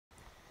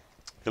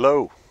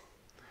Hello.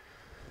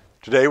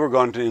 Today we're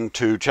going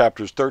into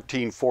chapters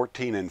 13,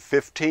 14, and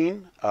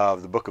 15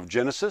 of the book of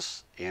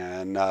Genesis.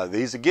 And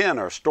these again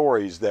are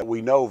stories that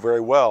we know very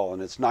well,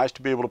 and it's nice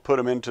to be able to put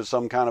them into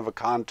some kind of a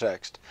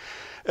context.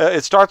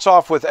 It starts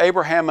off with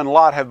Abraham and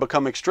Lot have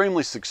become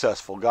extremely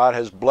successful. God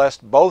has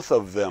blessed both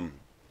of them.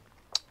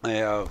 They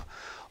have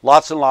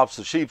lots and lots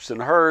of sheep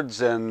and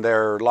herds, and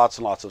there are lots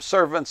and lots of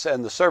servants,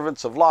 and the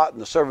servants of Lot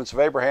and the servants of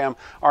Abraham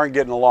aren't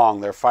getting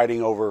along. They're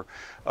fighting over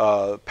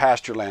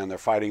pasture land, they're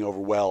fighting over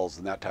wells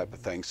and that type of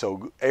thing.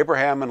 So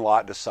Abraham and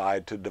Lot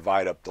decide to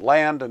divide up the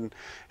land,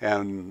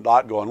 and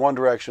Lot go in one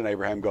direction,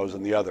 Abraham goes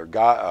in the other.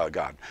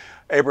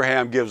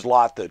 Abraham gives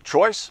Lot the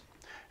choice.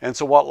 And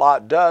so what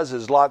Lot does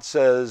is Lot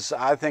says,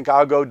 I think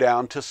I'll go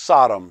down to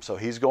Sodom. So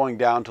he's going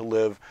down to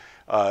live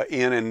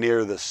in and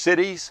near the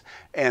cities,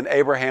 and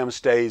Abraham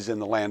stays in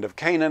the land of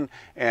Canaan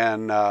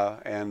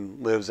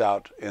and lives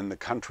out in the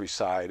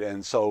countryside.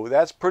 And so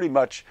that's pretty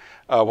much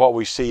what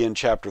we see in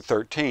chapter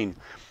 13.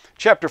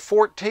 Chapter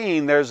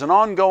 14, there's an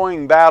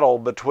ongoing battle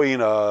between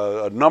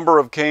a number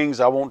of kings.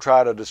 I won't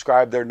try to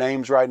describe their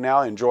names right now.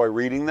 I enjoy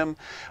reading them.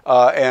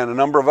 And a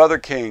number of other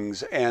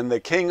kings. And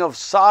the king of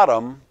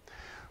Sodom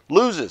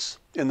loses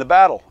in the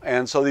battle.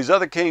 And so these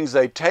other kings,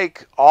 they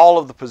take all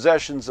of the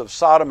possessions of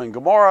Sodom and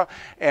Gomorrah,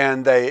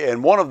 and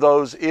one of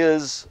those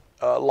is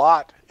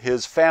Lot,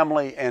 his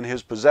family and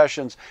his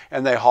possessions,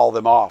 and they haul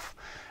them off.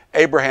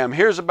 Abraham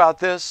hears about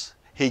this.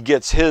 He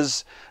gets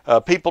his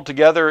people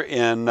together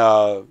in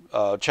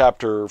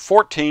chapter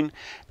 14,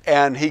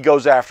 and he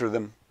goes after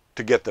them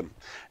to get them.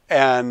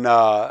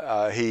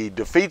 And he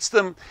defeats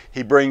them,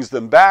 he brings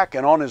them back,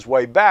 and on his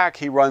way back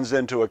he runs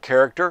into a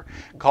character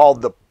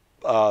called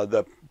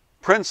the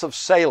Prince of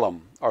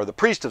Salem, or the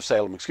Priest of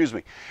Salem, excuse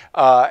me.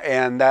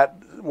 And that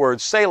word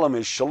Salem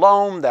is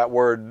Shalom. That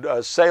word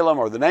Salem,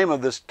 or the name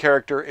of this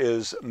character,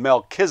 is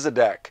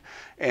Melchizedek.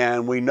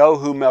 And we know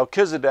who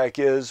Melchizedek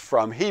is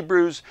from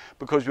Hebrews,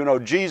 because we know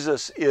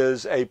Jesus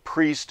is a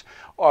priest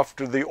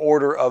after the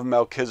order of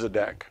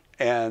Melchizedek.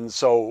 And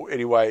so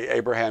anyway,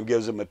 Abraham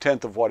gives him a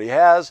tenth of what he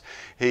has.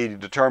 He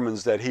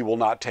determines that he will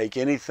not take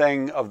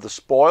anything of the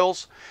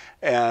spoils,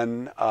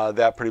 and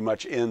that pretty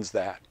much ends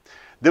that.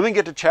 Then we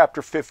get to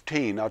chapter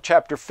 15. Now,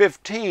 chapter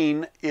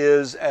 15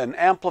 is an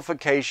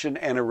amplification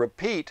and a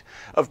repeat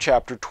of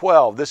chapter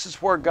 12. This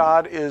is where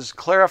God is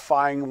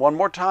clarifying one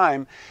more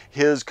time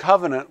his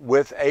covenant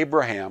with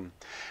Abraham.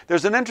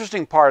 There's an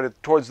interesting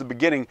part towards the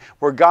beginning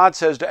where God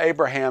says to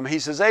Abraham, he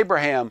says,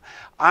 Abraham,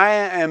 I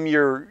am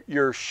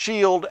your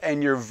shield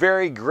and your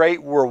very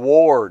great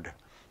reward.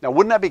 Now,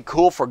 wouldn't that be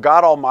cool for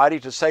God Almighty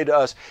to say to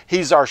us,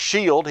 He's our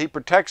shield, He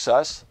protects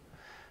us,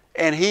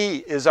 and He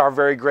is our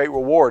very great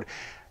reward.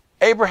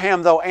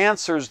 Abraham, though,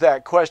 answers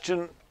that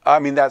question,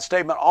 that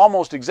statement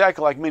almost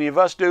exactly like many of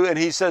us do, and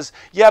he says,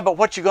 yeah, but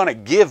what you going to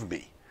give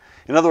me?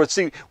 In other words,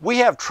 see, we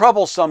have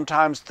trouble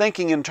sometimes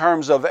thinking in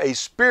terms of a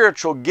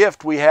spiritual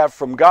gift we have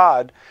from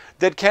God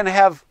that can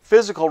have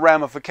physical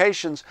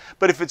ramifications,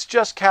 but if it's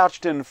just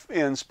couched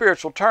in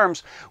spiritual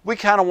terms, we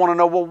kind of want to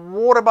know, well,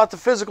 what about the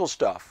physical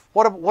stuff?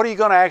 What are you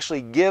going to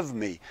actually give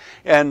me?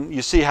 And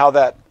you see how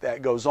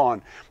that goes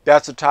on.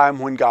 That's a time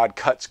when God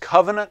cuts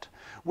covenant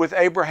with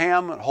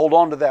Abraham, and hold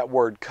on to that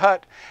word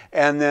cut,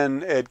 and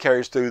then it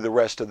carries through the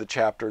rest of the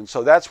chapter. And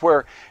so that's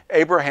where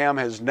Abraham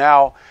has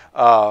now,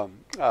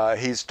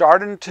 he's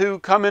starting to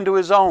come into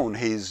his own.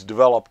 He's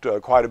developed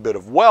quite a bit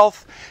of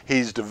wealth.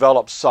 He's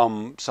developed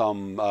some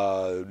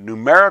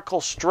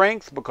numerical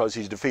strength because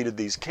he's defeated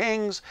these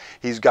kings.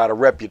 He's got a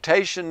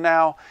reputation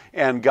now,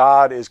 and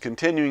God is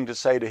continuing to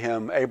say to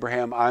him,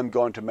 Abraham, I'm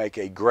going to make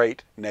a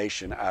great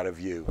nation out of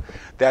you.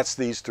 That's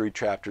these three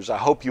chapters. I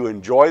hope you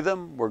enjoy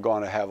them. We're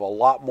going to have a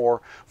lot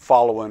more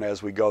following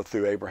as we go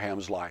through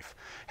Abraham's life.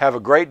 Have a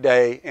great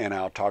day, and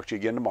I'll talk to you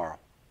again tomorrow.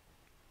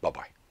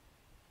 Bye-bye.